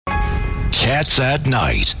Cats at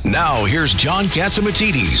Night. Now, here's John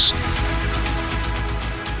Catsimatidis.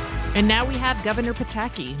 And now we have Governor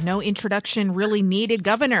Pataki. No introduction really needed.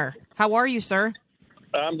 Governor, how are you, sir?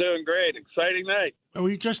 I'm doing great. Exciting night.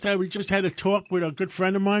 We just had a talk with a good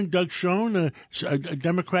friend of mine, Doug Schoen, a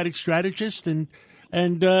Democratic strategist, and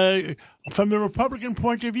from the Republican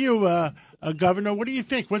point of view, Governor, what do you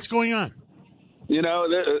think? What's going on? You know,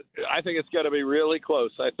 I think it's going to be really close.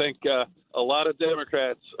 I think a lot of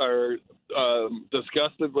Democrats are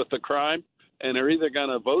disgusted with the crime, and they're either going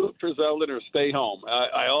to vote for Zeldin or stay home.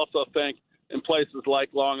 I also think in places like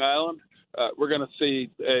Long Island, we're going to see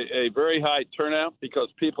a very high turnout because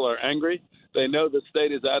people are angry. They know the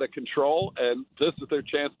state is out of control, and this is their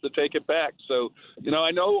chance to take it back. So, you know,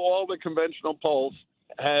 I know all the conventional polls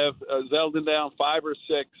have Zeldin down 5 or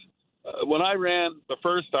 6. When I ran the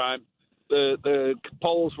first time, the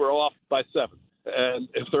polls were off by 7. And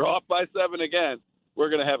if they're off by 7 again, we're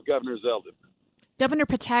going to have Governor Zeldin. Governor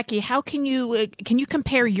Pataki, how can you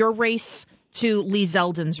compare your race to Lee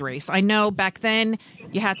Zeldin's race? I know back then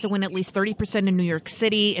you had to win at least 30% in New York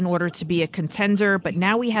City in order to be a contender, but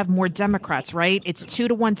now we have more Democrats, right? It's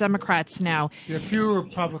 2-1 Democrats now. There are fewer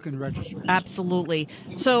Republican registrants. Absolutely.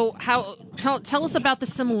 So tell us about the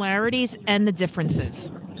similarities and the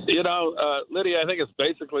differences. You know, Lydia, I think it's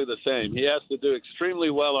basically the same. He has to do extremely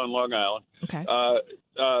well on Long Island. Okay.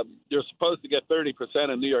 You're supposed to get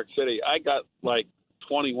 30% in New York City. I got like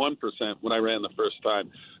 21% when I ran the first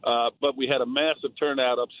time. But we had a massive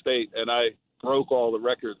turnout upstate, and I broke all the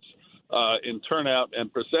records in turnout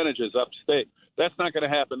and percentages upstate. That's not going to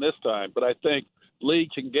happen this time, but I think Lee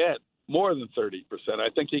can get more than 30%. I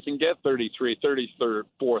think he can get 33, 34,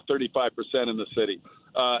 35% in the city.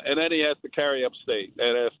 And then he has to carry upstate.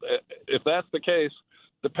 And if that's the case,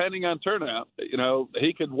 depending on turnout, you know,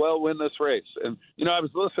 he could well win this race. And, you know, I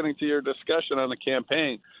was listening to your discussion on the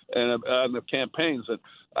campaign and on the campaigns, and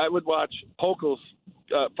I would watch Hochul's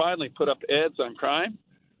finally put up ads on crime.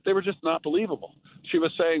 They were just not believable. She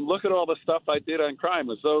was saying, look at all the stuff I did on crime,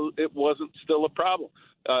 as though it wasn't still a problem.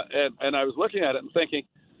 And I was looking at it and thinking,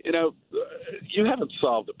 you know, you haven't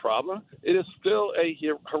solved the problem. It is still a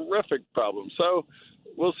horrific problem. So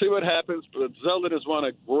we'll see what happens. But Zeldin has won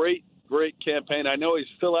a great campaign. I know he's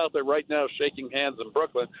still out there right now shaking hands in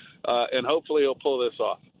Brooklyn, and hopefully he'll pull this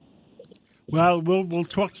off. Well, we'll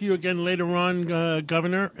talk to you again later on,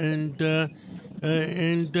 Governor, and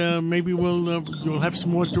maybe you'll have some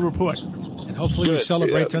more to report. And hopefully we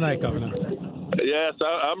celebrate tonight, Governor. Yes,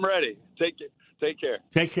 I'm ready. Take care.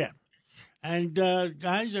 Take care. And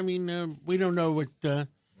guys, I mean, we don't know what.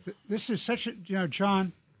 This is such a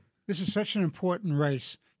John. This is such an important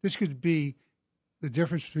race. This could be the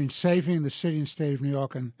difference between saving the city and state of New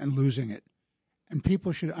York and losing it. And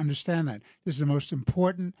people should understand that. This is the most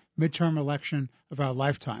important midterm election of our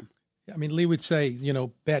lifetime. I mean, Lee would say, you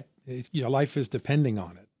know, bet your life is depending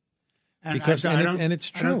on it. And because and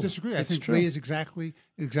it's true. I don't disagree. I think Lee is exactly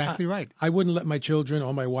right. I wouldn't let my children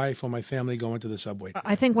or my wife or my family go into the subway.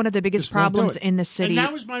 I think one of the biggest problems in the city. And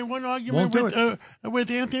that was my one argument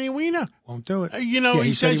with Anthony Weiner. Won't do it.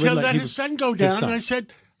 He says he'll let his son go down. And I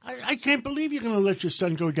said, I can't believe you're going to let your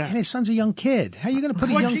son go down. And his son's a young kid. How are you going to put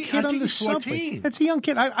 14, a young kid on the 14. subway? That's a young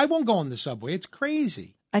kid. I won't go on the subway. It's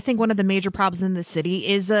crazy. I think one of the major problems in the city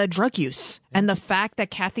is drug use. And the fact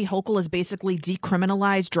that Kathy Hochul has basically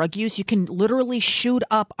decriminalized drug use, you can literally shoot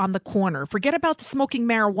up on the corner. Forget about the smoking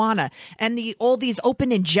marijuana and all these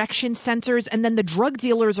open injection centers. And then the drug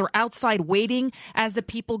dealers are outside waiting as the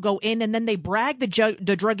people go in. And then they brag the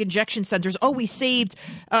drug injection centers. Oh, we saved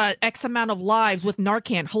X amount of lives with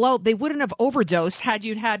Narcan. Hello, they wouldn't have overdosed had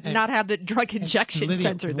you not have the drug injection Lydia,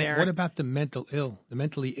 center there. What about the mentally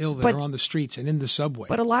ill that are on the streets and in the subway?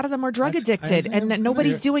 But a lot of them are drug addicted, and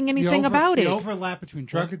nobody's doing anything about it. The overlap between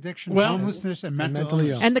drug addiction, homelessness, and mental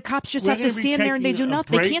illness. And the cops just have to stand there and they do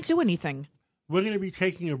nothing. They can't do anything. We're going to be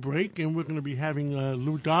taking a break, and we're going to be having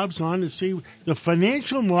Lou Dobbs on to see the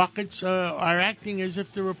financial markets are acting as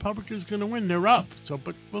if the Republicans are going to win. They're up,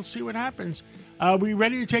 but we'll see what happens. Are we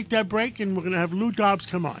ready to take that break? And we're going to have Lou Dobbs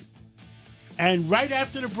come on. And right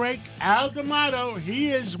after the break, Al D'Amato,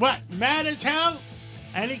 he is what? Mad as hell?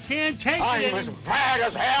 And he can't take it. I'm as mad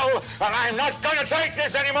as hell, and I'm not going to take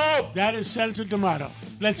this anymore. That is Senator D'Amato.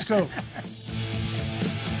 Let's go.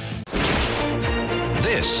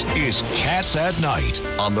 This is Cats at Night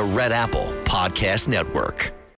on the Red Apple Podcast Network.